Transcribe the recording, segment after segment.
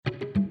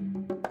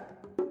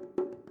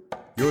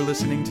You're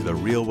listening to The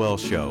Real Well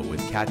Show with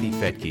Kathy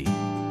Fettke,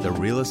 the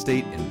real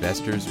estate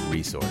investor's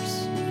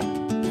resource.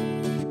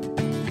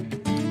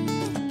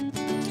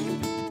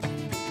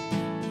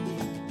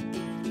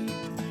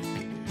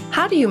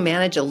 How do you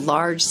manage a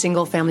large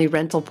single-family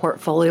rental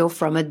portfolio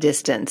from a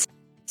distance?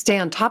 Stay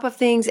on top of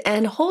things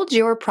and hold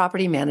your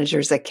property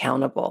managers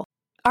accountable.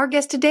 Our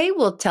guest today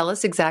will tell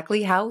us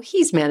exactly how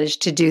he's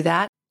managed to do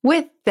that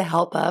with the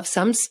help of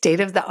some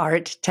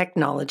state-of-the-art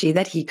technology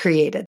that he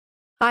created.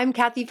 I'm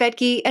Kathy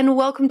Fettke, and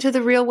welcome to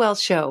The Real Well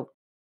Show.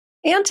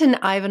 Anton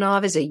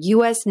Ivanov is a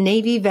U.S.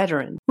 Navy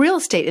veteran, real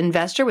estate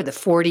investor with a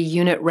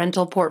 40-unit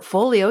rental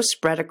portfolio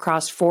spread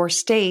across 4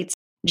 states,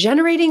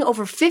 generating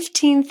over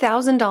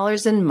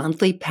 $15,000 in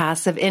monthly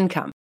passive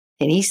income.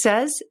 And he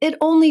says it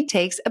only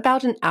takes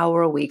about an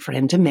hour a week for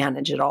him to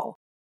manage it all.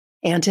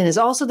 Anton is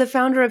also the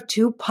founder of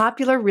 2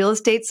 popular real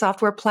estate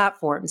software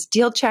platforms,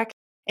 DealCheck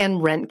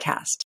and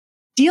RentCast.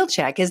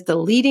 DealCheck is the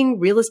leading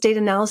real estate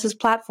analysis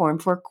platform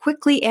for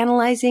quickly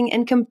analyzing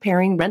and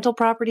comparing rental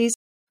properties,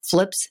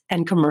 flips,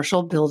 and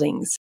commercial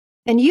buildings.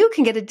 And you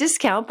can get a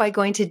discount by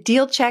going to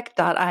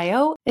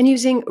dealcheck.io and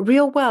using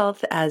Real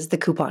Wealth as the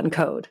coupon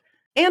code.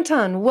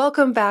 Anton,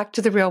 welcome back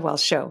to The Real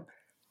Wealth Show.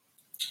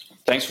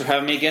 Thanks for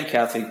having me again,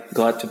 Kathy.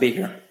 Glad to be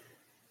here.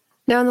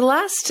 Now, in the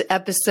last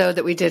episode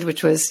that we did,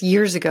 which was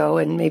years ago,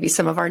 and maybe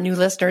some of our new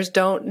listeners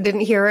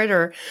didn't hear it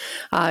or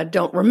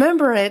don't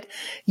remember it,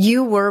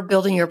 you were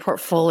building your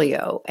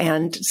portfolio.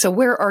 And so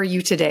where are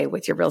you today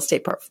with your real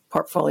estate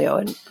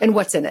portfolio and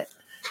what's in it?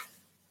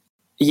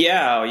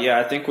 Yeah.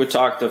 I think we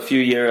talked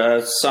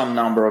some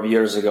number of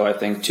years ago, I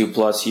think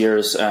 2+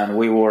 years, and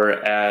we were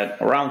at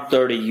around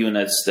 30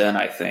 units then,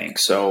 I think.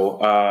 So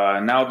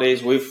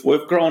nowadays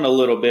we've grown a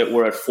little bit.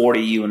 We're at 40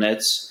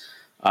 units.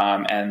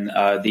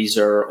 And these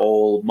are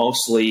all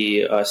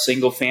mostly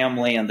single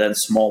family and then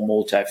small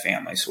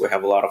multifamily. So we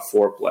have a lot of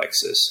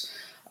fourplexes.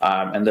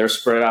 And they're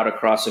spread out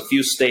across a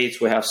few states.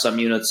 We have some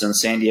units in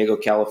San Diego,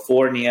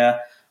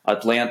 California,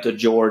 Atlanta,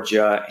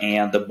 Georgia,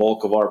 and the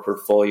bulk of our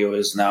portfolio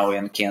is now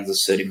in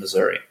Kansas City,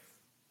 Missouri.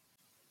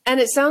 And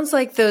it sounds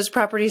like those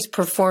properties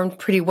performed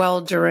pretty well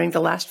during the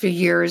last few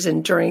years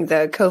and during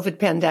the COVID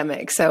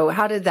pandemic. So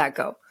how did that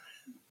go?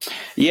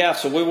 Yeah,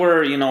 so we were,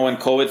 when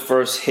COVID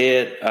first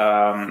hit,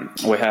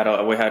 we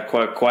had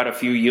quite a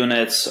few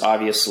units.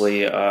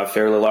 Obviously, a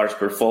fairly large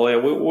portfolio.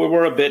 We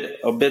were a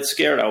bit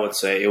scared, I would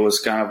say. It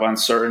was kind of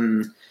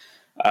uncertain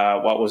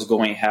what was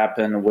going to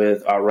happen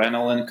with our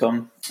rental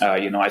income.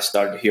 I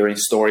started hearing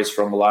stories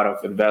from a lot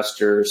of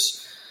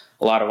investors,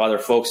 a lot of other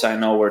folks I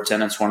know where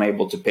tenants weren't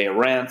able to pay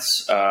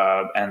rents,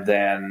 and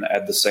then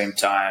at the same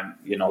time,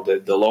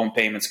 the loan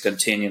payments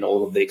continued,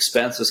 all of the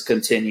expenses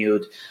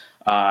continued.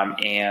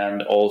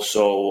 And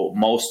also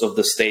most of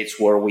the states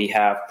where we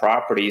have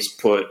properties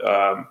put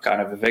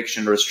kind of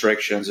eviction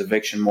restrictions,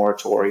 eviction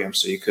moratorium,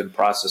 so you couldn't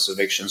process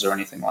evictions or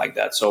anything like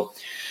that. So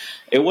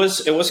it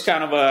was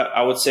kind of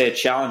I would say a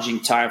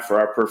challenging time for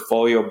our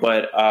portfolio,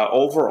 but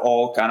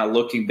overall, kind of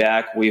looking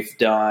back, we've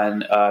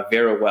done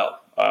very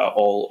well,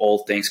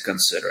 all things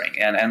considering.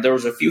 And there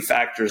was a few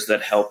factors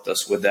that helped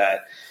us with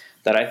that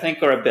I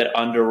think are a bit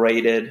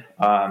underrated,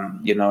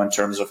 in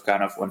terms of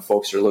kind of when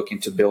folks are looking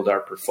to build our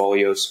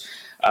portfolios.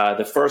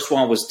 The first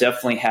one was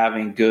definitely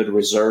having good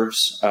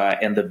reserves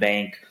in the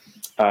bank.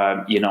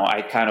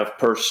 I kind of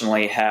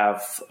personally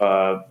have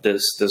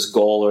this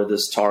goal or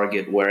this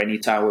target where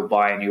anytime we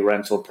buy a new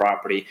rental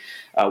property,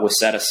 we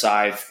set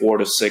aside 4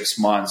 to 6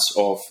 months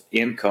of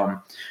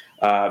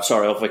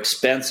of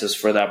expenses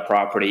for that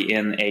property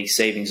in a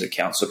savings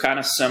account. So kind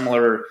of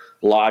similar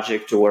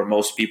logic to where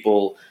most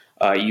people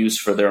use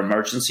for their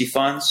emergency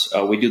funds.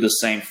 We do the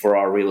same for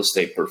our real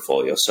estate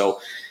portfolio. So,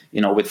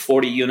 with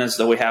 40 units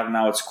that we have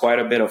now, it's quite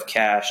a bit of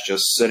cash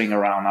just sitting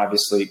around.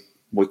 Obviously,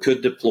 we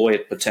could deploy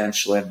it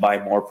potentially and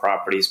buy more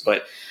properties,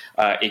 but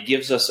it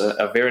gives us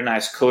a very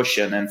nice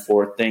cushion. And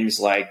for things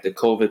like the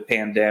COVID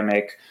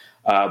pandemic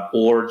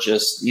or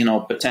just,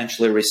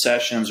 potentially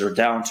recessions or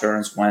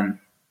downturns when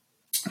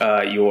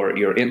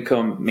your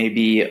income may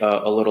be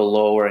a little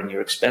lower and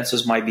your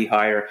expenses might be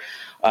higher,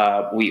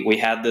 we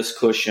had this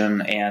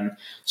cushion, and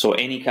so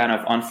any kind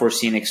of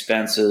unforeseen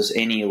expenses,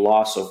 any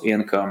loss of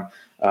income,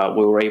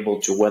 we were able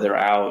to weather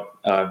out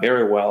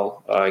very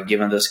well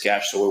given this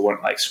cash. So we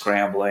weren't like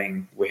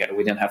scrambling. We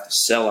didn't have to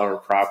sell our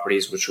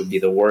properties, which would be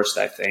the worst,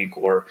 I think,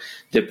 or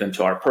dip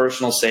into our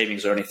personal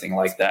savings or anything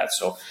like that.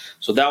 So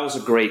that was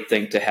a great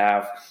thing to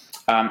have.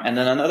 And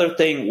then another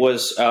thing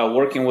was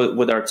working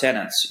with our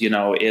tenants.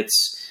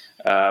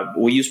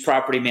 We use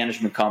property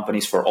management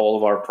companies for all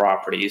of our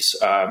properties.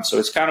 So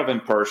it's kind of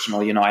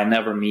impersonal. I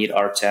never meet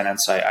our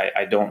tenants.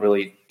 I don't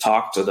really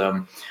talk to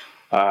them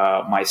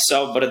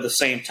myself. But at the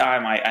same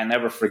time, I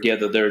never forget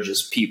that they're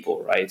just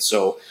people, right?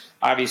 So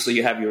obviously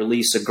you have your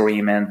lease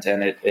agreement,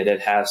 and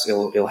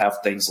it'll have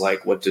things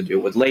like what to do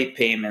with late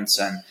payments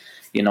and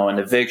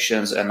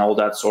evictions and all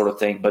that sort of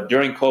thing. But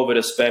during COVID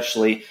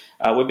especially,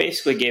 we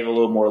basically gave a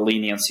little more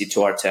leniency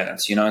to our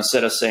tenants.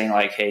 Instead of saying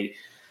like, hey,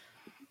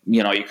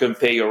 you couldn't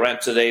pay your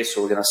rent today,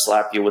 so we're going to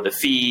slap you with a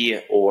fee,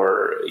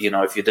 or,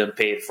 if you didn't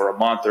pay it for a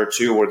month or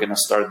two, we're going to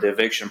start the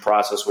eviction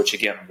process, which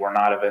again, we're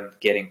not even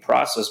getting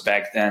processed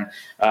back then.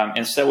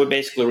 Instead, we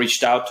basically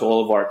reached out to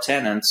all of our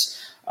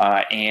tenants,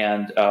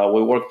 and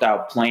we worked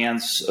out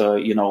plans,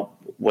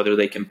 whether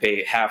they can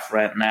pay half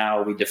rent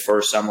now, we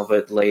defer some of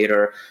it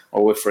later,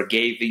 or we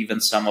forgave even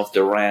some of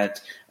the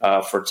rent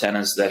for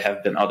tenants that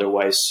have been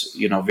otherwise,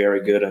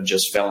 very good and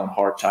just fell in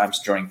hard times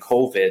during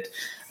COVID.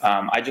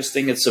 I just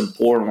think it's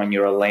important when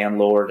you're a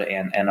landlord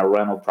and a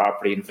rental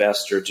property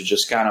investor to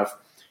just kind of,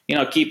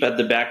 keep at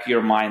the back of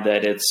your mind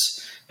that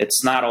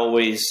it's not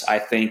always, I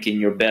think, in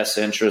your best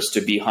interest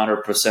to be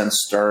 100%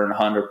 stern,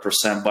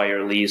 100% by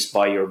your lease,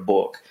 by your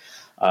book.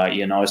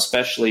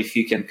 Especially if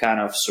you can kind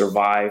of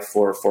survive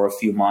for a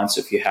few months,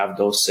 if you have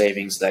those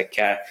savings, that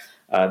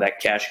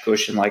cash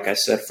cushion, like I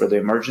said, for the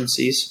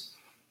emergencies.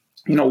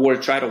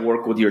 We're trying to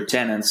work with your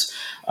tenants.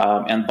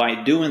 And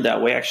by doing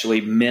that, we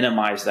actually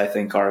minimized, I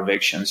think, our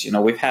evictions.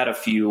 We've had a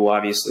few,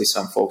 obviously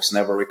some folks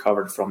never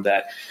recovered from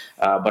that.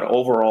 But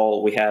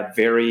overall, we had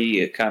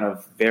very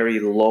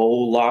low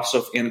loss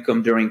of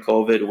income during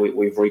COVID.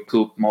 We've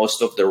recouped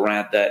most of the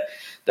rent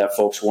that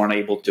folks weren't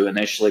able to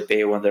initially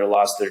pay when they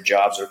lost their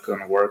jobs or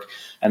couldn't work.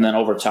 And then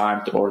over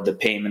time, or the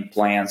payment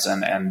plans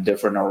and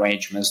different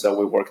arrangements that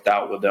we worked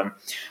out with them,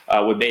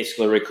 we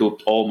basically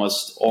recouped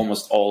almost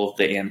all of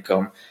the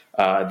income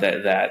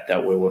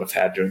that we would have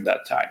had during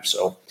that time.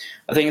 So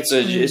I think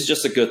it's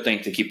just a good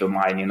thing to keep in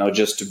mind,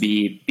 just to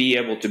be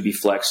able to be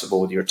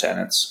flexible with your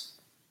tenants.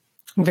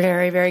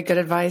 Very, very good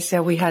advice.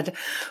 Yeah, we had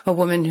a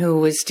woman who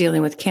was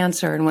dealing with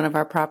cancer in one of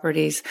our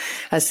properties,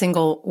 a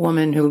single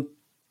woman who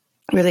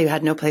really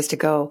had no place to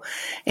go.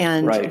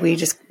 And we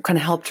just kind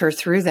of helped her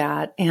through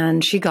that,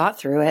 and she got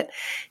through it.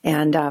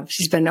 And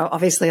she's been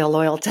obviously a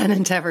loyal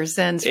tenant ever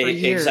since for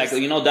years.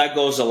 Exactly. That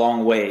goes a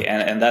long way.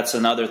 And that's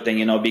another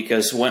thing,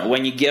 because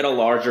when you get a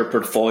larger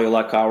portfolio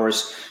like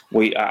ours,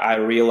 I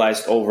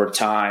realized over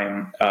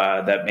time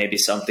that maybe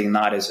something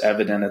not as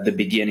evident at the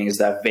beginning is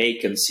that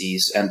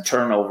vacancies and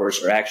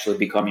turnovers are actually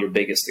become your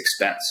biggest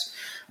expense.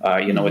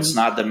 It's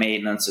not the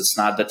maintenance, it's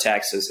not the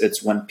taxes.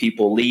 It's when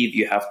people leave,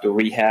 you have to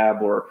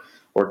rehab or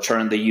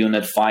turn the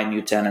unit, find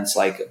new tenants.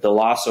 Like the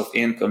loss of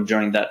income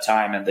during that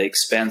time and the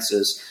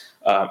expenses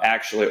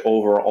actually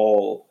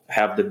overall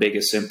have the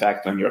biggest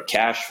impact on your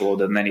cash flow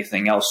than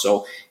anything else.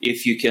 So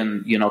if you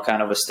can,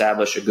 kind of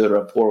establish a good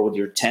rapport with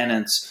your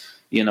tenants,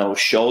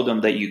 show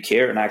them that you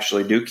care and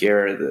actually do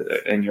care,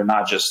 and you're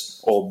not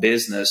just all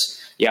business.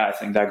 Yeah, I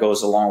think that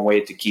goes a long way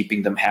to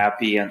keeping them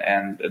happy,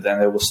 and then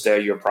they will stay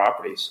at your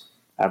properties.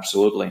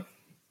 Absolutely.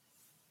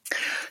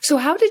 So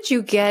how did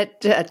you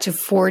get to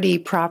 40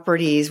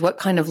 properties? What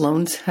kind of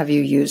loans have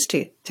you used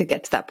to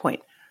get to that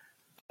point?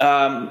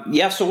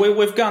 So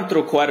we've gone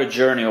through quite a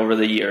journey over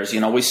the years.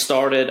 We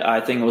started, I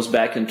think it was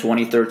back in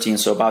 2013,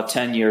 so about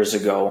 10 years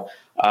ago.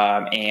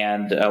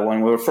 And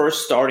when we were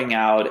first starting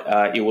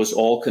out, it was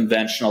all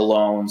conventional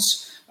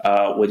loans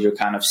with your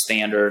kind of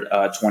standard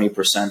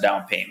 20%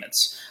 down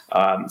payments.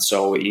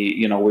 So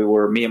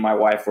me and my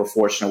wife were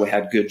fortunate. We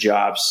had good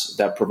jobs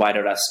that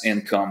provided us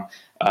income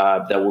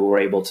that we were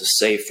able to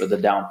save for the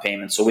down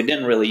payment. So we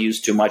didn't really use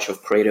too much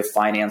of creative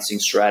financing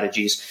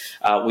strategies.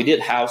 We did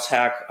house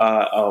hack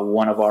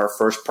one of our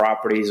first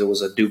properties. It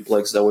was a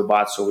duplex that we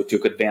bought, so we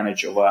took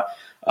advantage of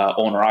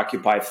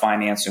owner-occupied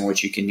financing,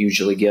 which you can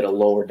usually get a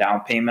lower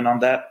down payment on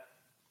that.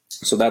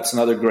 So that's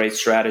another great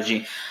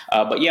strategy.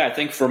 But yeah, I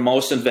think for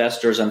most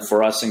investors, and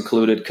for us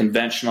included,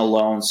 conventional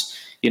loans,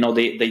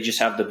 they just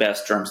have the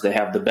best terms. They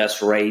have the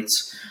best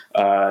rates.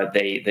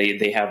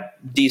 They have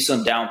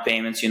decent down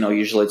payments.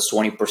 Usually it's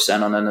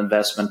 20% on an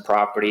investment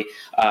property,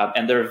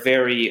 and they're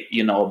very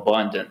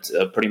abundant.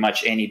 Pretty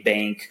much any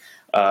bank,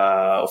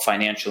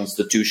 financial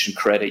institution,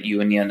 credit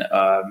union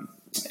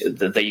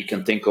that you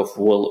can think of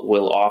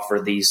will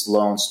offer these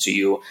loans to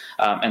you,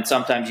 and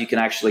sometimes you can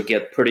actually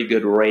get pretty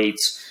good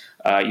rates.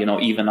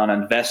 Even on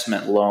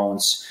investment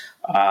loans.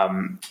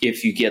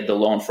 If you get the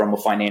loan from a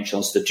financial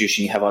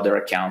institution, you have other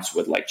accounts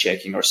with like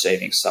checking or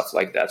savings, stuff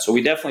like that. So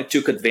we definitely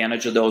took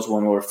advantage of those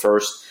when we were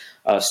first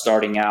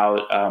starting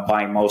out,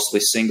 buying mostly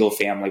single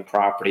family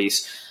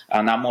properties.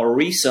 Now, more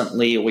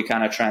recently, we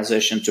kind of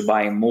transitioned to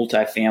buying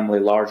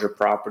multifamily, larger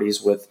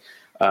properties with,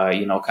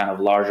 kind of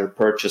larger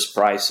purchase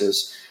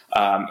prices.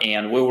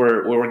 And we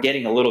were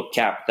getting a little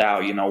capped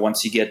out,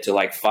 once you get to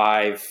like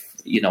 5,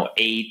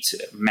 8,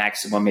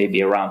 maximum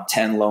maybe around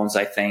 10 loans,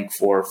 I think,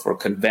 for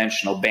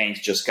conventional banks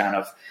just kind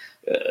of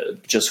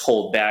just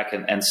hold back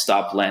and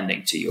stop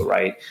lending to you,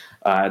 right?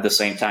 At the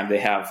same time, they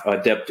have a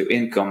debt to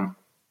income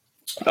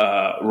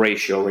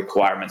ratio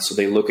requirements. So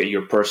they look at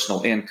your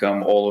personal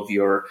income, all of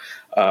your,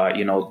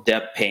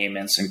 debt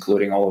payments,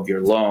 including all of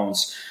your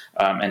loans,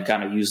 and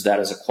kind of use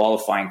that as a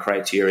qualifying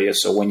criteria.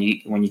 So when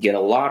you get a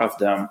lot of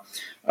them,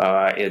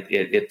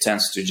 it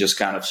tends to just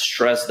kind of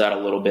stress that a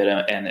little bit,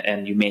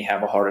 and you may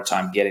have a harder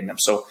time getting them.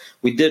 So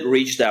we did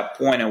reach that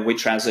point, and we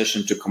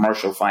transitioned to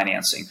commercial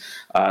financing.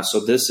 So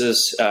this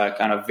is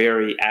kind of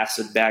very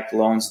asset-backed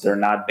loans. They're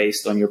not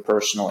based on your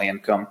personal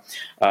income.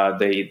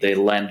 The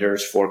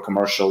lenders for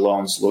commercial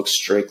loans look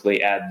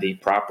strictly at the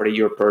property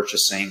you're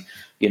purchasing,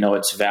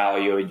 its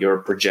value, your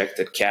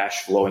projected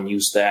cash flow, and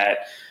use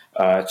that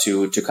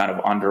to kind of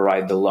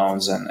underwrite the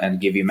loans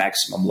and give you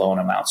maximum loan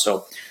amount.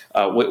 So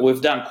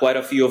we've done quite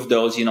a few of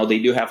those. They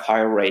do have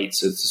higher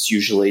rates. It's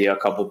usually a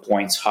couple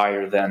points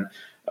higher than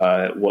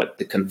what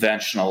the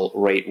conventional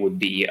rate would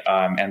be.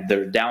 And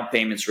their down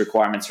payments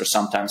requirements are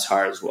sometimes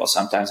higher as well.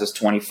 Sometimes it's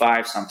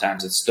 25,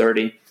 sometimes it's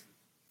 30.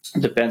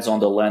 Depends on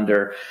the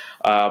lender.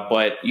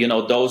 But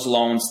those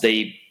loans,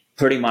 they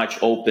pretty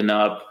much open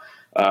up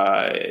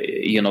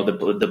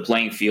the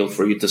playing field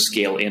for you to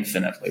scale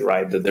infinitely,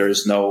 right? That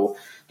there's no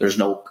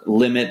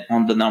limit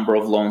on the number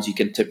of loans you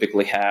can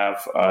typically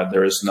have.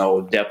 There is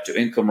no debt to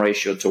income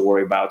ratio to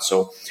worry about.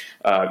 So,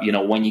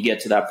 when you get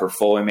to that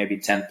portfolio, maybe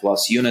 10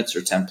 plus units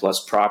or 10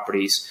 plus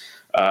properties,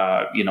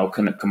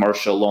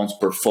 commercial loans,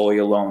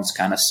 portfolio loans,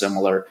 kind of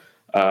similar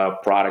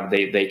product,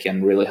 they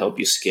can really help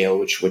you scale,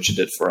 which it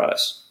did for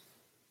us.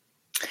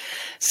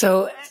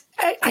 So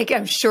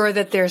I'm sure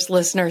that there's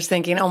listeners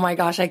thinking, oh my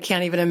gosh, I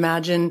can't even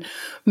imagine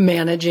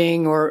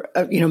managing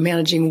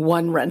managing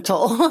one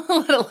rental,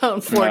 let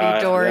alone 40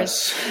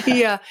 doors. Yes.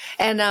 Yeah.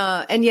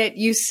 And yet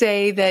you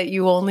say that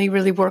you only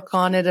really work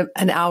on it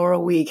an hour a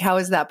week. How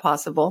is that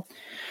possible?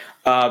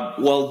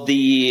 Well,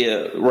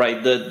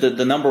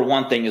 the number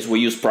one thing is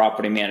we use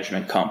property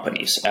management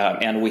companies,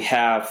 and we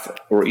have,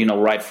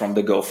 right from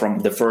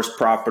the first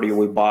property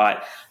we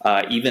bought,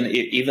 even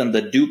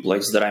the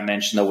duplex that I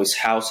mentioned that was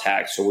house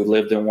hacked. So we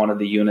lived in one of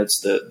the units,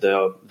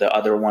 the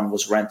other one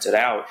was rented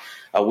out.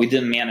 We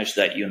didn't manage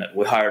that unit.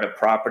 We hired a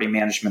property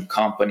management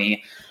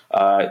company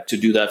to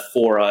do that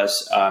for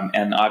us,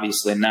 and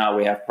obviously now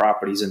we have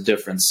properties in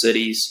different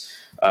cities,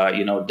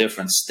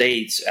 different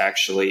states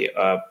actually.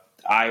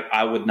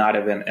 I would not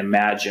even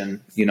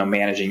imagine,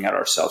 managing it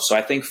ourselves. So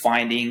I think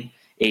finding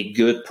a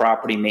good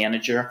property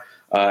manager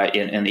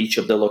in each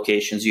of the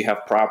locations you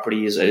have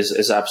properties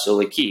is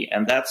absolutely key.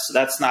 And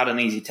that's not an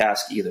easy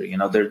task either.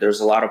 There's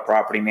a lot of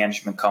property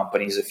management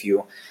companies. If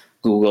you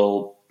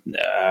Google,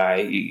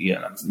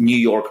 New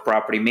York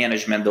property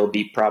management, there'll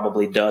be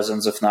probably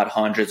dozens, if not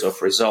hundreds of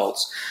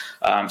results.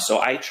 So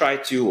I try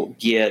to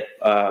get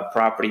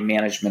property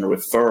management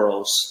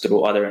referrals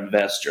through other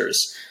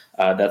investors.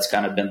 That's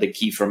kind of been the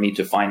key for me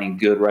to finding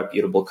good,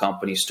 reputable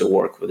companies to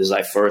work with. Is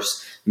I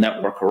first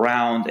network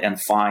around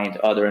and find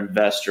other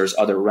investors,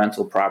 other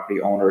rental property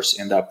owners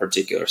in that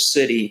particular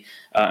city,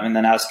 and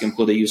then ask them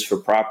who they use for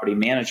property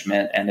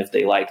management and if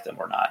they like them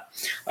or not.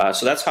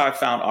 So that's how I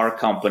found our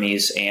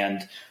companies,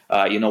 and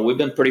we've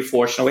been pretty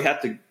fortunate. We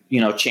had to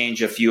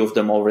change a few of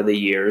them over the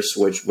years,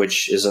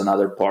 which is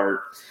another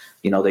part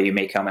that you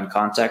may come in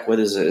contact with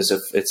is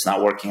if it's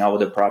not working out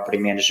with the property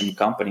management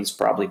company, it's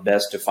probably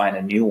best to find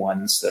a new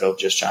one instead of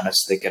just trying to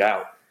stick it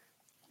out.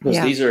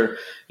 Because these are,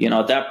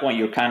 at that point,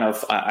 you're kind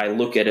of, I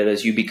look at it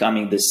as you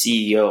becoming the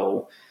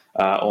CEO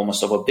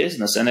almost of a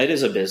business. And it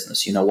is a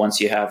business.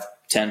 Once you have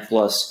 10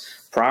 plus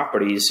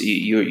properties,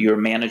 you're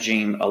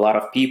managing a lot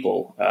of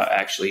people.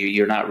 Actually,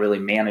 you're not really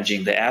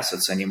managing the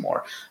assets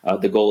anymore.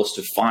 The goal is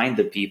to find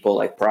the people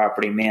like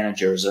property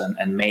managers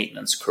and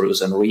maintenance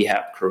crews and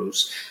rehab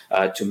crews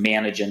to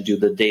manage and do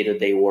the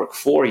day-to-day work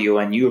for you,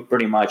 and you're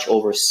pretty much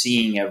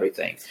overseeing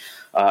everything.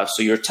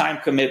 So your time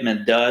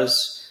commitment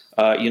does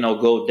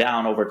go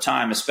down over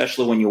time,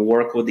 especially when you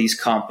work with these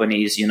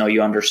companies.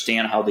 You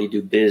understand how they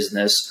do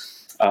business.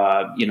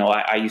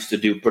 I used to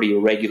do pretty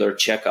regular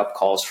checkup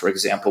calls, for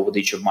example, with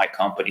each of my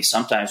companies,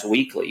 sometimes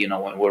weekly,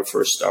 when we're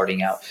first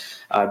starting out.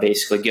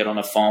 Basically get on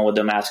the phone with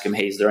them, ask them,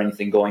 hey, is there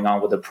anything going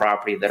on with the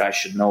property that I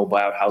should know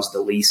about? How's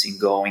the leasing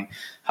going?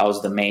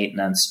 How's the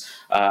maintenance?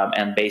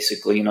 And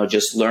basically,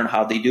 just learn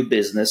how they do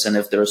business. And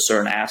if there are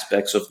certain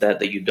aspects of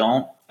that you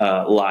don't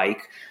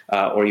like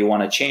or you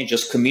want to change,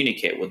 just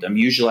communicate with them.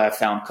 Usually I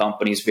found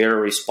companies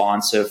very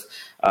responsive.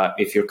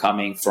 If you're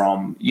coming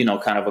from,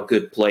 kind of a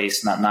good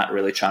place, not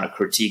really trying to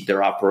critique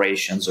their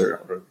operations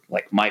or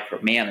like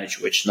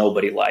micromanage, which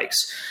nobody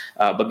likes.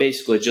 But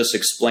basically just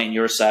explain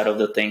your side of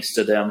the things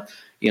to them,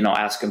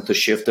 ask them to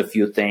shift a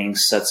few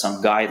things, set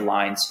some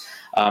guidelines.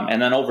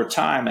 And then over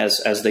time,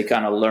 as they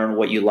kind of learn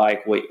what you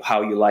like,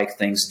 how you like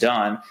things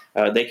done,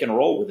 they can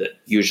roll with it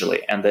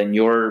usually. And then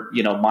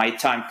my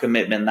time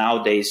commitment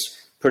nowadays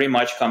pretty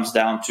much comes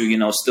down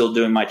to, still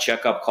doing my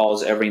checkup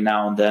calls every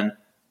now and then.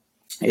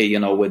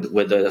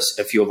 With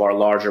a few of our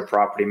larger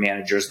property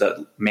managers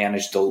that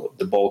manage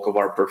the bulk of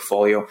our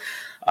portfolio.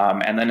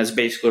 And then it's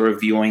basically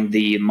reviewing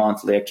the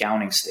monthly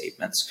accounting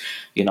statements,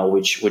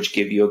 which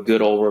give you a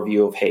good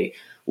overview of, hey,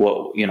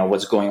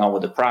 what's going on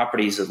with the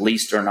properties, at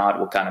least or not,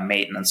 what kind of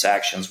maintenance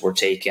actions were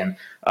taken.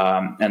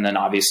 And then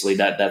obviously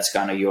that's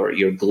kind of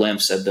your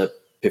glimpse at the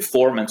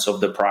performance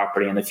of the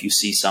property. And if you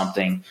see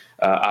something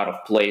out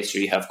of place or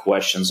you have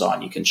questions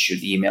on, you can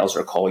shoot emails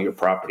or call your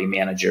property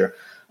manager.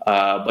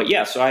 But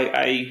yeah, so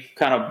I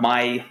kind of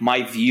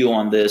my view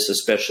on this,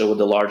 especially with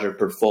the larger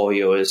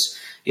portfolio, is,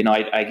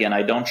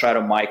 I don't try to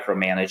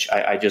micromanage.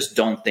 I just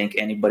don't think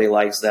anybody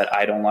likes that.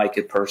 I don't like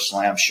it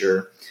personally. I'm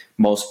sure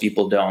most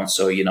people don't.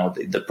 So,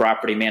 the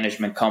property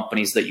management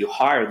companies that you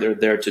hire, they're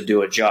there to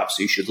do a job.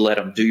 So you should let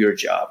them do your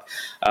job.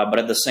 But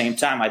at the same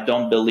time, I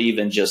don't believe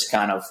in just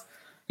kind of,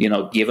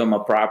 give them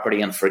a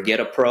property and forget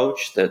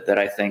approach that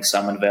I think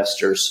some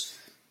investors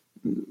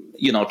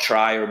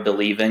try or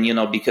believe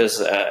in,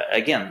 because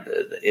again,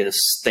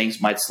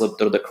 things might slip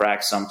through the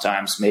cracks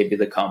sometimes. Maybe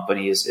the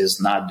company is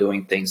not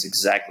doing things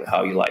exactly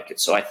how you like it.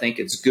 So I think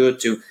it's good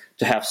to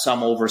have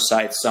some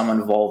oversight, some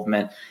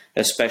involvement,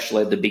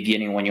 especially at the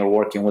beginning when you're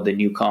working with a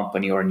new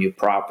company or a new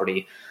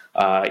property.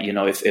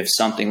 If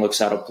something looks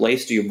out of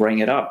place, do you bring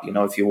it up?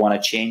 If you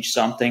want to change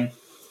something,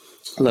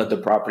 let the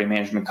property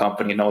management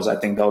company knows. I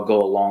think they'll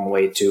go a long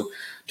way to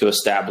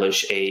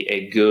establish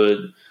a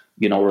good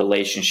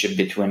relationship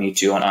between you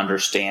two and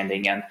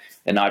understanding,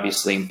 and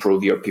obviously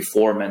improve your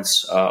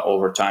performance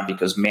over time,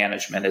 because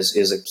management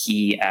is a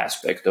key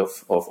aspect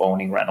of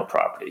owning rental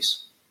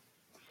properties.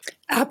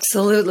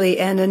 Absolutely.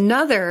 And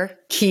another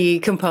key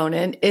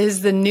component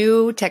is the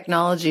new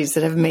technologies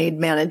that have made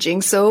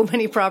managing so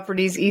many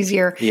properties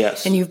easier.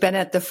 Yes. And you've been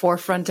at the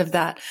forefront of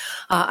that.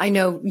 I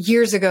know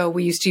years ago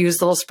we used to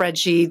use little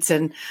spreadsheets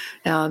and,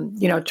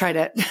 try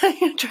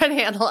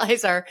to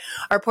analyze our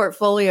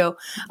portfolio.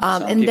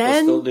 Some people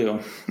still do.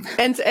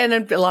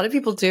 and a lot of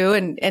people do.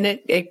 And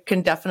it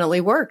can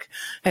definitely work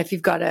if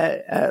you've got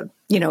a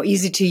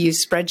easy to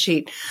use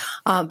spreadsheet.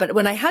 But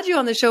when I had you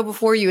on the show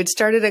before, you had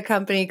started a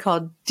company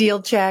called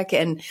Deal Check,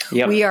 and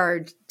Yep. We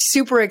are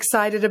super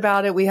excited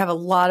about it. We have a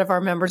lot of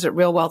our members at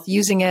Real Wealth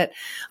using it.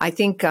 I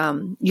think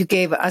you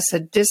gave us a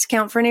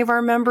discount for any of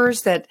our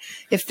members that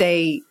if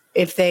they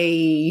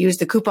use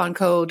the coupon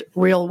code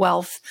Real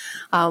Wealth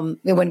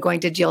when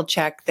going to Deal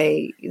Check,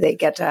 they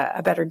get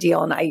a better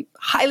deal. And I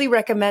highly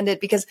recommend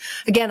it because,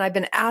 again, I've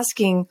been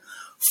asking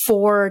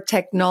for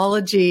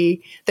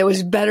technology that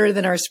was better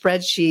than our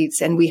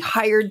spreadsheets, and we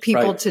hired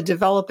people Right. to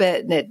develop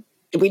it, and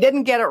we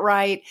didn't get it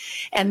right.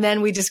 And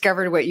then we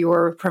discovered what you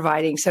were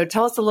providing. So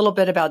tell us a little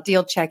bit about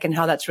Deal Check and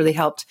how that's really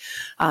helped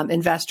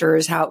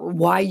investors,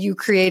 why you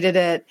created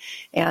it.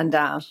 And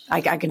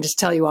I can just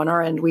tell you on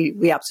our end,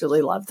 we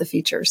absolutely love the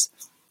features.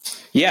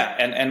 Yeah,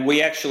 and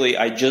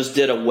I just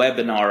did a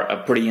webinar,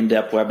 a pretty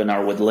in-depth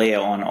webinar with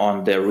Leah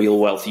on the Real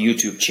Wealth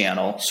YouTube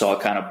channel. So I'll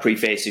kind of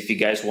preface, if you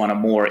guys want a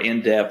more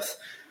in-depth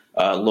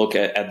look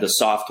at the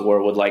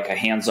software with like a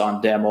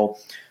hands-on demo,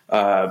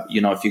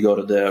 if you go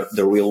to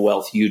the Real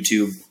Wealth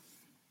YouTube,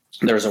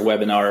 there's a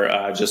webinar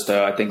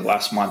I think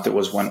last month it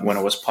was when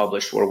it was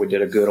published, where we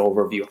did a good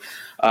overview.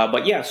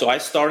 But yeah, so I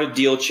started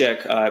Deal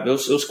Check. It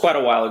was quite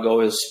a while ago.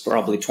 It was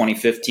probably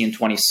 2015,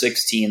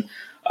 2016,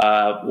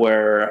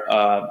 where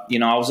I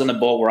was in the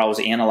boat where I was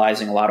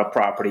analyzing a lot of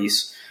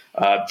properties,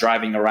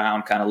 driving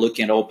around, kind of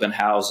looking at open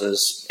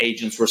houses.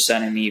 Agents were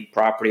sending me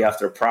property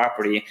after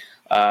property.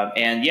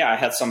 I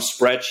had some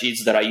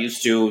spreadsheets that I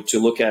used to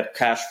look at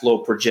cash flow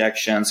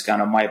projections,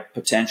 kind of my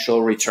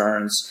potential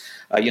returns,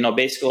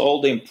 basically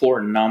all the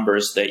important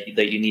numbers that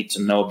you need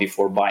to know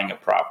before buying a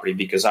property,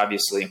 because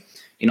obviously,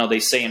 they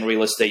say in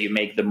real estate, you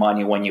make the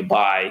money when you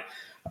buy.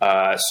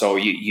 So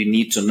you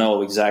need to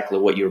know exactly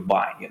what you're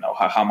buying,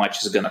 how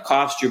much is going to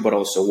cost you, but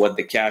also what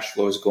the cash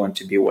flow is going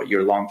to be, what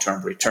your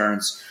long-term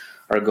returns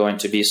are going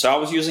to be. So I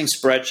was using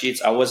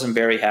spreadsheets. I wasn't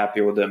very happy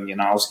with them.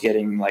 I was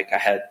getting I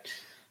had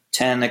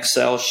 10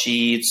 Excel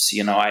sheets.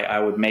 I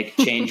would make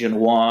a change in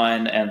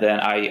one, and then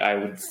I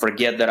would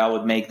forget that I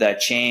would make that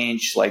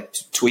change,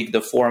 tweak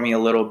the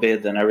formula a little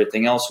bit, then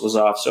everything else was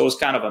off. So it was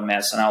kind of a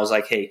mess. And I was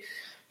like, hey,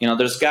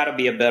 there's got to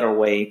be a better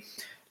way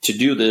to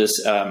do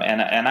this.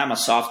 And I'm a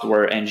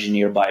software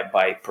engineer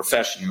by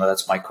profession.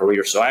 That's my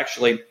career. So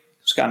actually,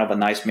 it's kind of a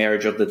nice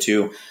marriage of the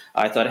two.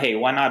 I thought, hey,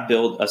 why not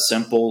build a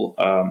simple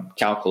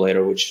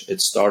calculator, which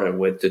it started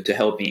with, to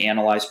help me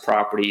analyze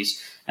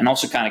properties and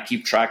also kind of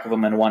keep track of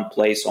them in one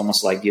place,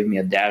 almost like give me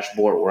a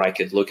dashboard where I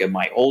could look at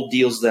my old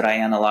deals that I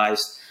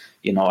analyzed,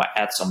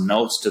 add some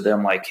notes to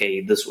them like,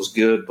 hey, this was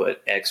good,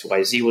 but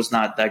XYZ was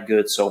not that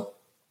good. So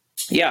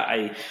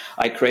yeah,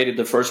 I created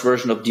the first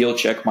version of Deal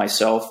Check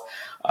myself.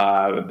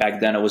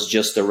 Back then it was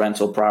just a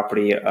rental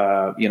property,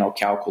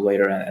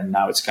 calculator, and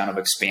now it's kind of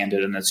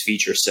expanded in its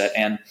feature set.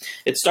 And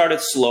it started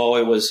slow.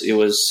 It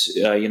was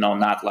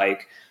not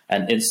like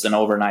an instant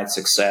overnight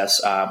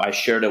success. I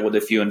shared it with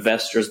a few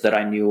investors that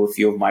I knew, a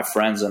few of my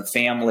friends and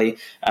family,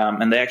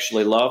 and they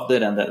actually loved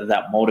it, and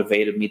that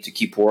motivated me to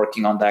keep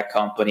working on that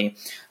company,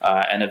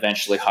 and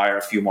eventually hire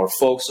a few more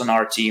folks on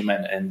our team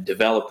and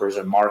developers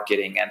and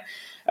marketing. And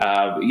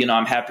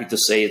I'm happy to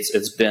say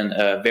it's been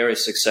very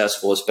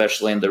successful,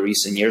 especially in the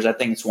recent years. I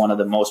think it's one of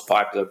the most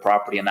popular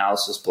property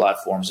analysis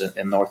platforms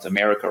in North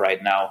America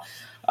right now.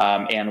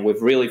 And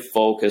we've really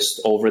focused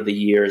over the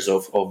years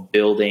of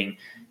building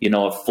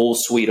a full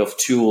suite of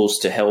tools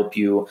to help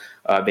you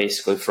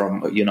basically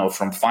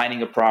from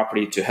finding a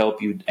property to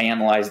help you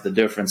analyze the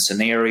different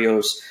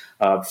scenarios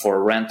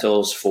for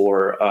rentals,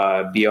 for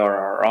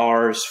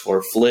BRRRs,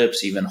 for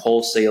flips, even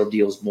wholesale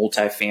deals,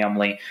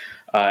 multifamily,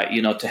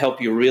 to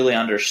help you really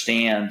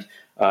understand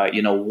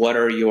what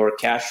are your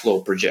cash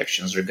flow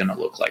projections are going to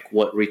look like?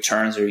 What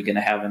returns are you going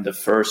to have in the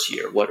first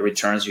year? What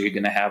returns are you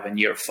going to have in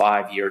year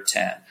 5, year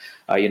 10?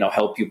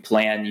 Help you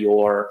plan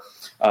your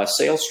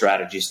sales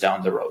strategies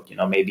down the road.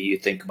 Maybe you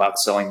think about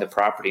selling the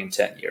property in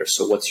 10 years.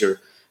 So what's your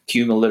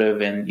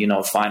cumulative and,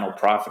 final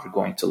profit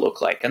going to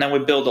look like? And then we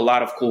build a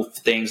lot of cool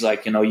things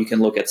like, you can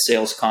look at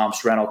sales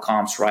comps, rental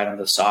comps right on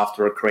the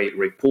software, create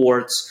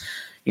reports,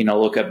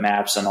 look at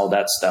maps and all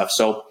that stuff.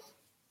 So,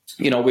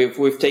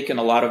 we've taken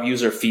a lot of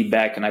user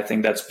feedback, and I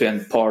think that's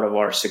been part of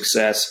our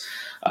success.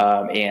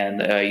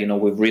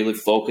 We've really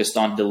focused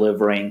on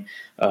delivering,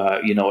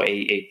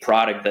 a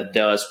product that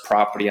does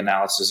property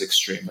analysis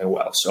extremely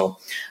well. So,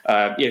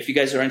 if you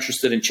guys are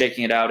interested in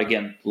checking it out,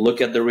 again,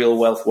 look at the Real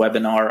Wealth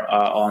webinar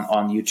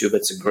on YouTube.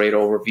 It's a great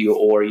overview,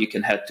 or you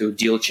can head to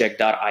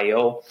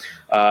dealcheck.io.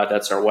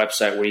 That's our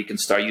website where you can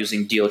start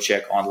using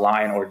DealCheck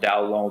online or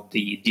download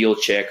the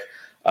DealCheck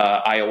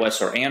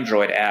iOS or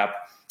Android app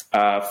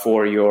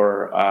for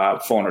your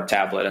phone or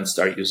tablet and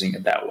start using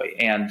it that way.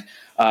 And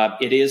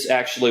it is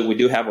actually, we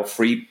do have a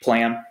free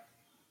plan.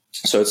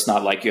 So it's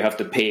not like you have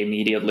to pay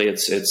immediately.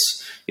 It's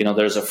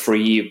there's a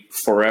free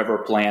forever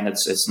plan.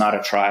 It's not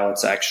a trial.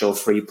 It's actual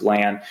free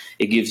plan.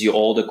 It gives you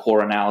all the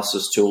core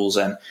analysis tools.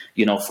 And,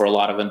 for a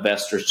lot of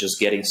investors just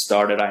getting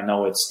started, I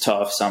know it's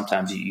tough.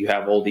 Sometimes you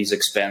have all these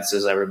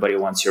expenses. Everybody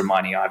wants your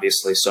money,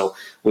 obviously. So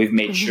we've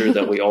made sure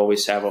that we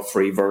always have a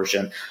free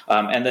version.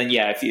 And then,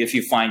 if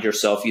you find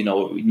yourself, you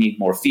need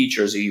more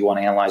features or you want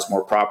to analyze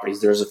more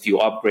properties, there's a few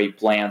upgrade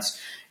plans.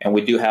 And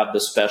we do have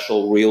the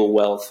special Real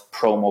Wealth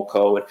promo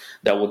code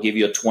that will give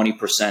you a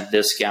 20%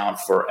 discount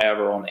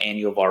forever on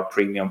any of our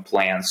premium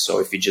plans. So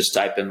if you just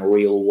type in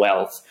Real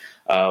Wealth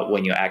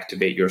when you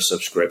activate your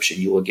subscription,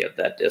 you will get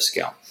that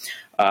discount.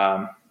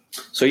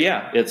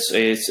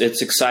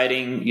 It's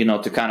exciting,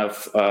 to kind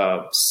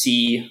of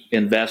see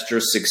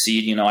investors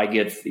succeed. I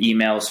get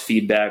emails,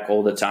 feedback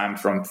all the time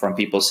from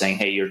people saying,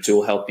 hey, your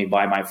tool helped me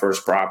buy my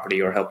first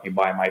property or helped me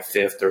buy my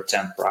 5th or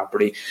 10th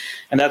property.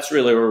 And that's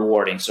really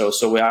rewarding.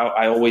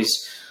 I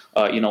always,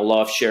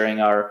 love sharing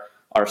our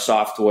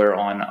software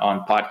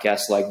on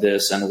podcasts like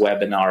this and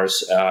webinars.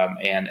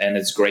 And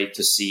it's great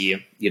to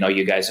see,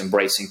 you guys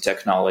embracing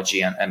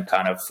technology and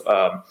kind of,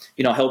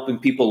 helping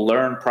people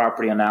learn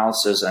property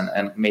analysis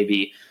and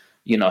maybe,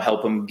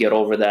 help them get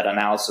over that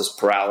analysis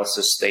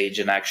paralysis stage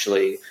and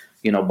actually,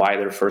 buy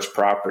their first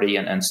property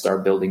and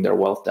start building their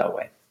wealth that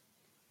way.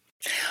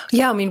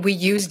 Yeah, we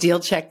use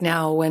DealCheck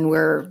now when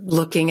we're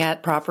looking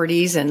at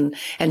properties and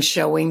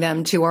showing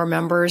them to our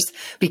members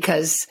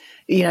because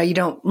you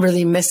don't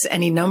really miss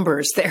any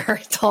numbers there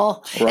at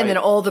all. Right. And then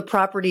all the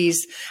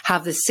properties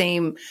have the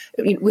same,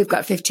 we've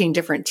got 15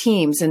 different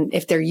teams. And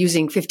if they're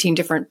using 15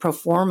 different pro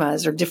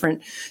formas or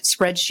different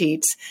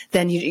spreadsheets,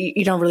 then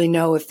you don't really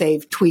know if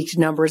they've tweaked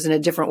numbers in a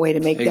different way to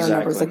make their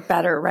numbers look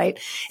better. Right.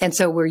 And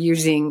so we're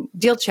using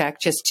DealCheck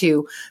just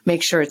to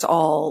make sure it's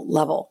all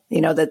level,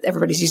 that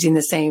everybody's using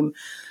the same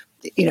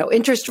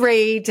interest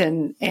rate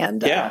and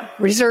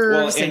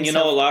reserves. Well, and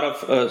a lot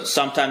of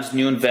sometimes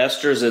new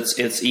investors,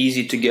 it's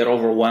easy to get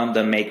overwhelmed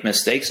and make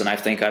mistakes. And I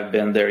think I've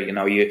been there.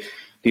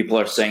 People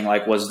are saying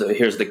like,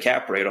 here's the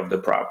cap rate of the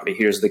property,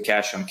 here's the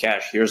cash on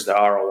cash, here's the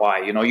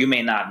ROI. You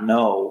may not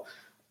know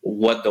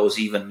what those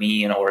even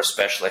mean, or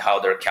especially how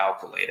they're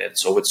calculated.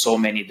 So with so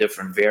many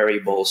different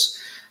variables,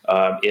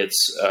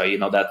 it's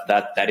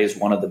that is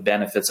one of the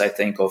benefits I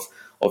think of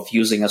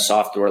using a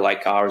software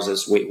like ours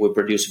is we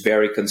produce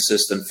very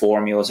consistent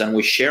formulas and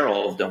we share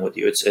all of them with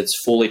you.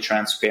 It's fully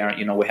transparent.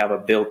 We have a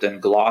built-in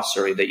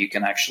glossary that you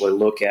can actually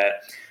look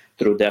at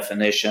through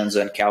definitions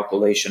and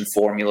calculation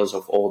formulas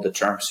of all the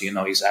terms, so you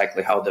know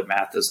exactly how the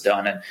math is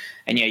done.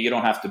 And you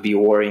don't have to be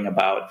worrying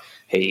about,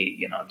 hey,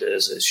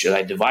 should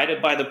I divide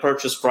it by the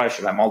purchase price?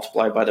 Should I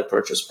multiply it by the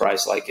purchase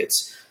price? Like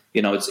it's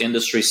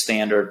industry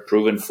standard,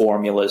 proven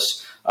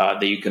formulas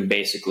that you can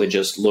basically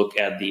just look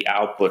at the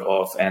output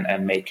of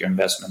and make your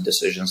investment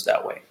decisions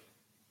that way.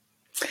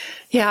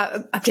 Yeah,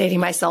 updating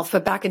myself,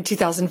 but back in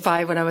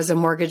 2005 when I was a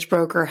mortgage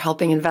broker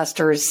helping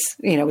investors,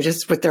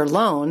 just with their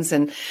loans,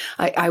 and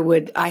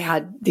I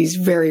had these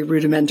very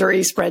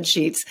rudimentary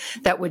spreadsheets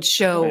that would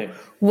show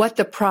how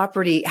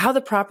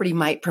the property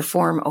might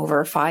perform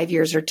over 5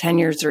 years or 10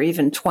 years or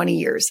even 20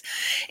 years.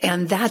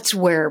 And that's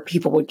where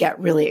people would get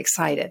really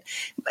excited.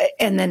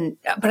 And then,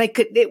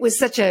 it was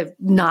such a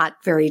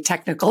not very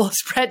technical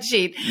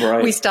spreadsheet.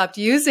 Right. We stopped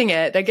using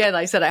it. Again,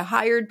 I said I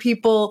hired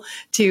people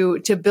to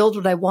build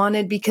what I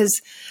wanted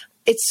because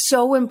it's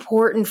so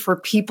important for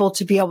people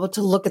to be able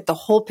to look at the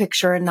whole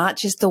picture and not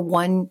just the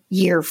 1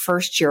 year,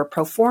 first year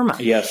pro forma.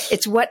 Yes.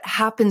 It's what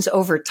happens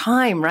over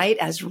time, right?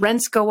 As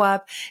rents go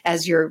up,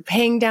 as you're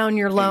paying down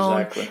your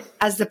loan,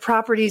 as the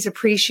property is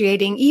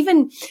appreciating,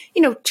 even,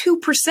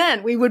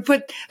 2%, we would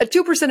put a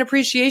 2%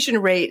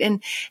 appreciation rate,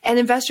 and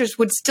investors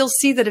would still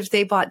see that if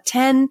they bought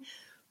 10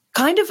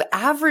 kind of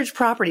average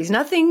properties,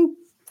 nothing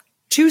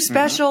too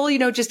special,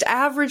 just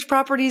average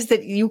properties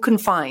that you can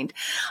find.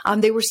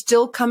 They were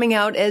still coming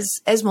out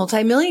as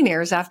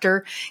multimillionaires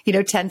after,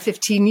 10,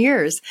 15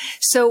 years.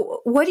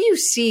 So what do you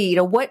see?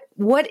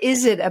 What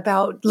is it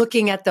about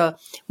looking at the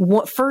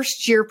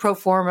first year pro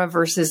forma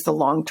versus the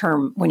long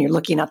term when you're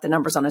looking at the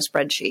numbers on a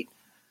spreadsheet?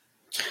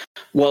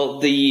 Well,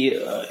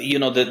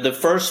 the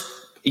first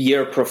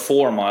year pro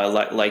forma,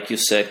 like you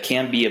said,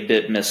 can be a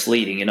bit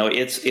misleading.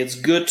 It's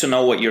good to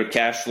know what your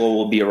cash flow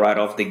will be right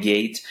off the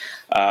gate.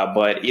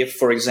 But if,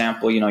 for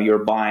example, you're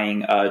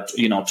buying,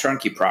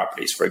 turnkey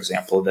properties, for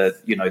example, that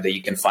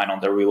you can find on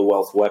the Real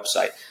Wealth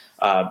website,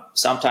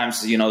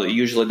 sometimes,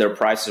 usually their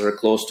prices are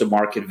close to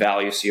market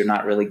value. So you're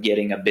not really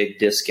getting a big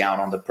discount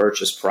on the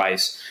purchase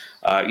price.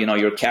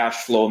 Your cash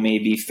flow may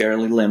be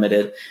fairly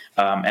limited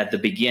at the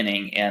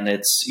beginning, and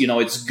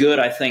it's good,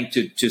 I think,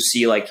 to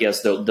see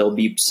yes, there'll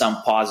be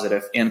some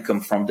positive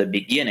income from the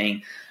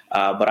beginning.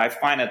 But I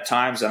find at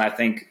times, and I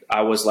think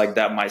I was like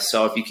that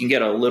myself, you can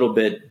get a little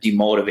bit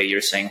demotivated.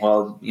 You're saying,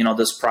 well,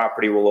 this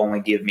property will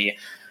only give me,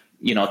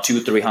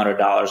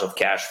 $200-$300 of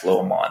cash flow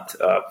a month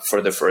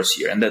for the first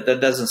year, and that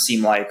doesn't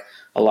seem like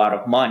a lot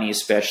of money,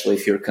 especially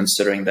if you're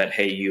considering that,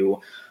 hey,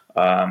 you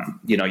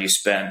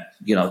spend,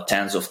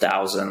 tens of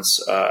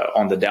thousands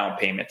on the down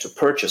payment to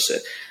purchase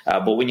it.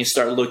 But when you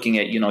start looking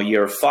at,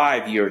 year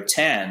 5, year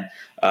 10,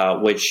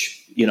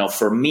 which,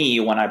 for me,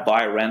 when I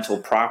buy rental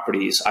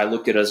properties, I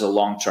look at it as a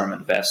long-term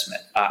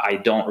investment. I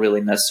don't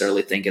really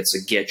necessarily think it's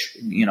a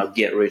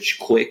get rich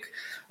quick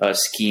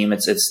scheme.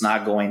 It's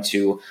not going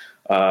to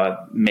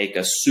make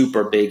a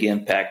super big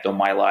impact on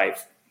my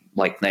life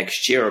like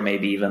next year or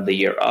maybe even the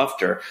year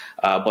after.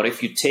 But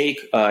if you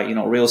take,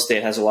 real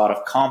estate has a lot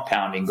of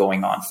compounding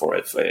going on for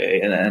it,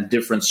 and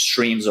different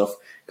streams of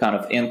kind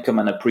of income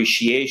and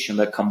appreciation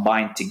that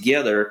combined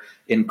together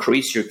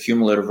increase your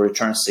cumulative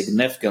return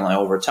significantly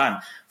over time.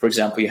 For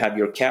example, you have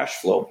your cash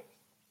flow.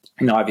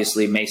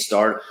 Obviously it may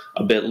start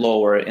a bit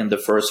lower in the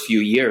first few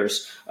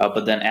years,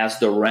 but then as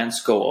the rents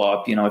go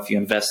up, if you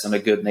invest in a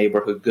good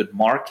neighborhood, good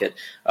market,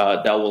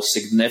 that will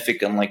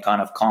significantly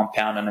kind of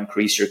compound and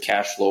increase your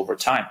cash flow over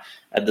time.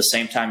 At the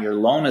same time, your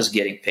loan is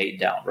getting paid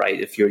down, right?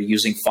 If you're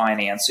using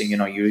financing,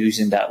 you're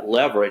using that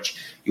leverage,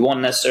 you won't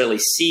necessarily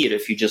see it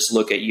if you just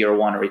look at year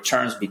one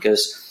returns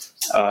because,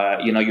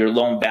 your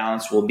loan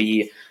balance will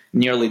be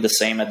nearly the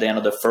same at the end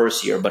of the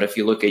first year. But if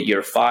you look at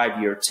year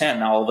 5, year 10,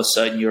 now all of a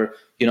sudden your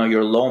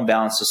loan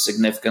balance is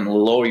significantly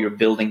lower. You're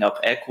building up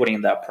equity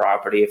in that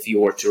property. If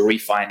you were to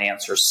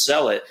refinance or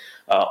sell it,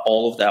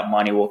 all of that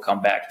money will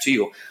come back to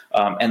you.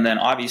 And then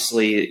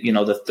obviously,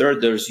 the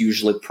third, there's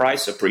usually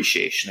price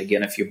appreciation.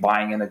 Again, if you're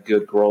buying in a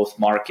good growth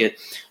market,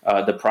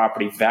 the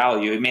property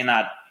value, it may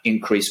not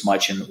increase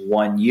much in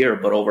 1 year,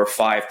 but over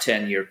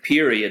 5-10 year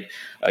period,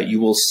 you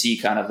will see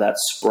kind of that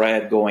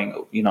spread going,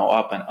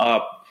 up and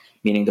up.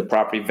 Meaning the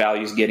property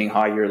value is getting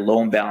higher,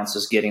 loan balance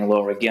is getting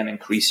lower, again,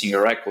 increasing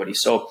your equity.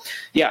 So,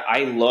 yeah,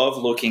 I love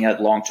looking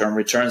at long-term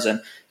returns.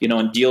 And, in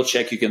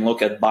DealCheck, you can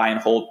look at buy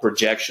and hold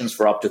projections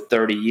for up to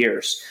 30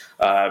 years.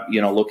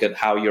 Look at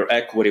how your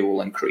equity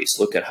will increase.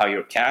 Look at how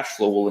your cash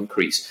flow will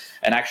increase.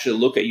 And actually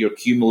look at your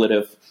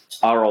cumulative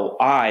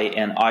ROI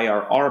and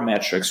IRR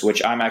metrics,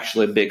 which I'm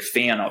actually a big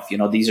fan of.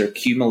 These are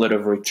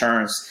cumulative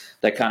returns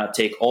that kind of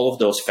take all of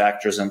those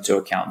factors into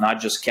account, not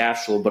just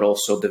cash flow, but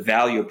also the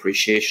value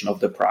appreciation of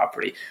the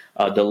property,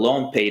 the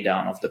loan pay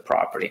down of the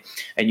property.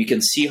 And you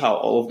can see how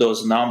all of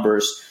those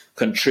numbers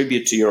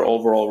contribute to your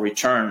overall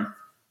return,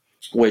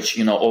 which,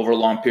 over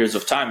long periods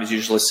of time is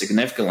usually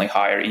significantly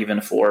higher, even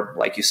for,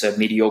 like you said,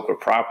 mediocre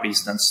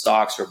properties than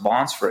stocks or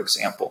bonds, for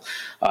example,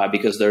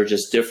 because there are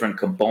just different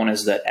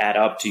components that add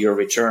up to your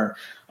return.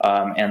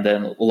 And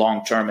then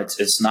long term,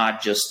 it's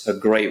not just a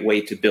great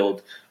way to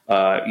build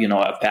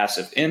a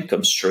passive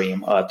income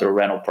stream through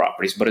rental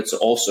properties, but it's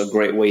also a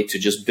great way to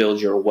just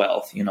build your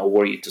wealth,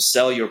 were you to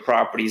sell your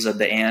properties at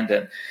the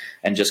end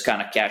and just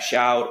kind of cash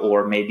out,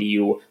 or maybe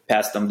you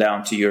pass them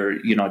down to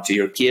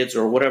your kids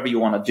or whatever you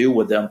want to do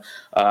with them.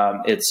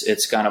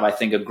 It's kind of, I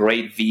think, a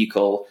great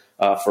vehicle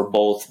for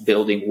both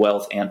building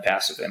wealth and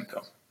passive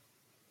income.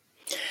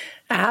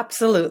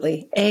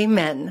 Absolutely.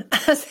 Amen,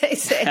 as they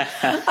say.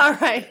 All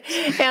right,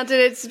 Anton,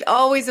 it's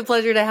always a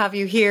pleasure to have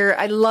you here.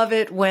 I love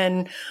it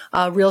when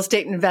real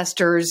estate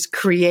investors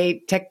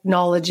create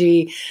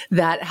technology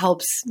that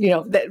helps,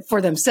 that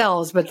for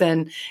themselves, but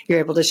then you're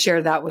able to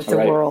share that with the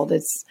world.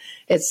 It's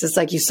just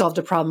like you solved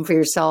a problem for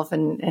yourself,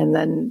 and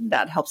then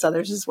that helps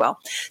others as well.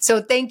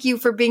 So thank you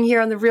for being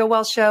here on The Real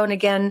Wealth Show. And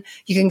again,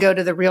 you can go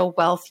to the Real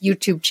Wealth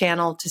YouTube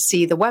channel to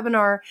see the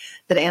webinar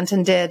that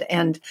Anton did,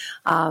 and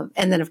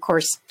then, of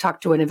course, talk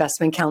talk to an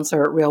investment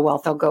counselor at Real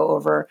Wealth, they'll go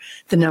over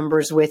the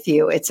numbers with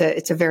you. It's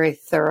a very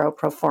thorough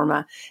pro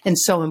forma and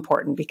so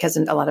important because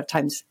a lot of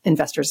times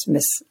investors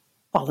miss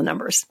all the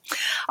numbers.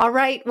 All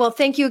right. Well,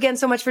 thank you again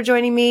so much for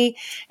joining me,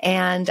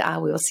 and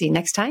we will see you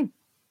next time.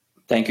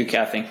 Thank you,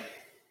 Kathy.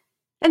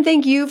 And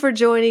thank you for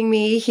joining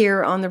me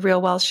here on The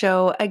Real Wealth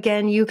Show.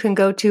 Again, you can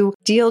go to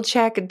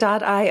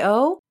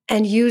dealcheck.io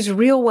and use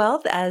Real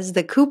Wealth as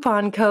the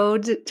coupon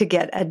code to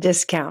get a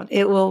discount.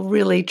 It will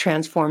really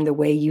transform the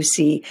way you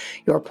see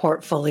your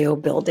portfolio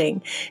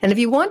building. And if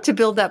you want to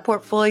build that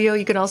portfolio,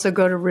 you can also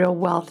go to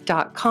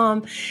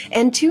realwealth.com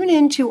and tune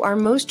into our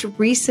most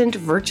recent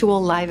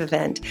virtual live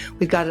event.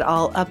 We've got it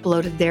all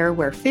uploaded there,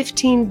 where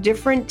 15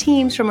 different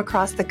teams from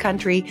across the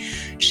country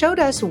showed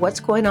us what's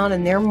going on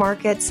in their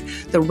markets,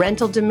 the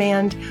rental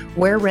demand,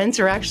 where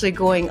rents are actually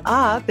going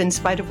up in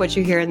spite of what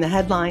you hear in the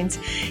headlines,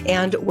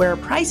 and where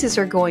prices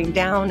are going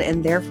down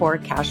and therefore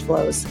cash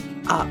flows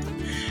up.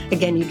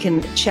 Again, you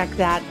can check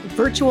that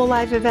virtual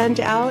live event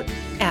out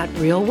at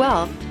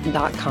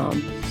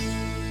realwealth.com.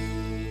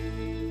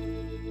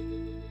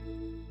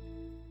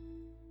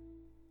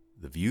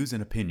 The views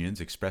and opinions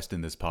expressed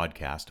in this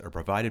podcast are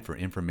provided for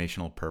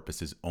informational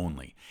purposes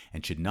only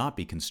and should not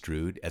be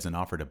construed as an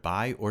offer to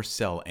buy or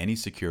sell any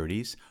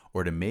securities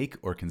or to make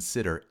or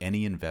consider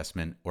any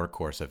investment or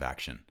course of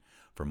action.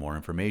 For more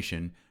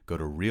information, go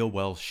to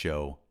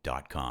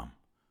realwealthshow.com.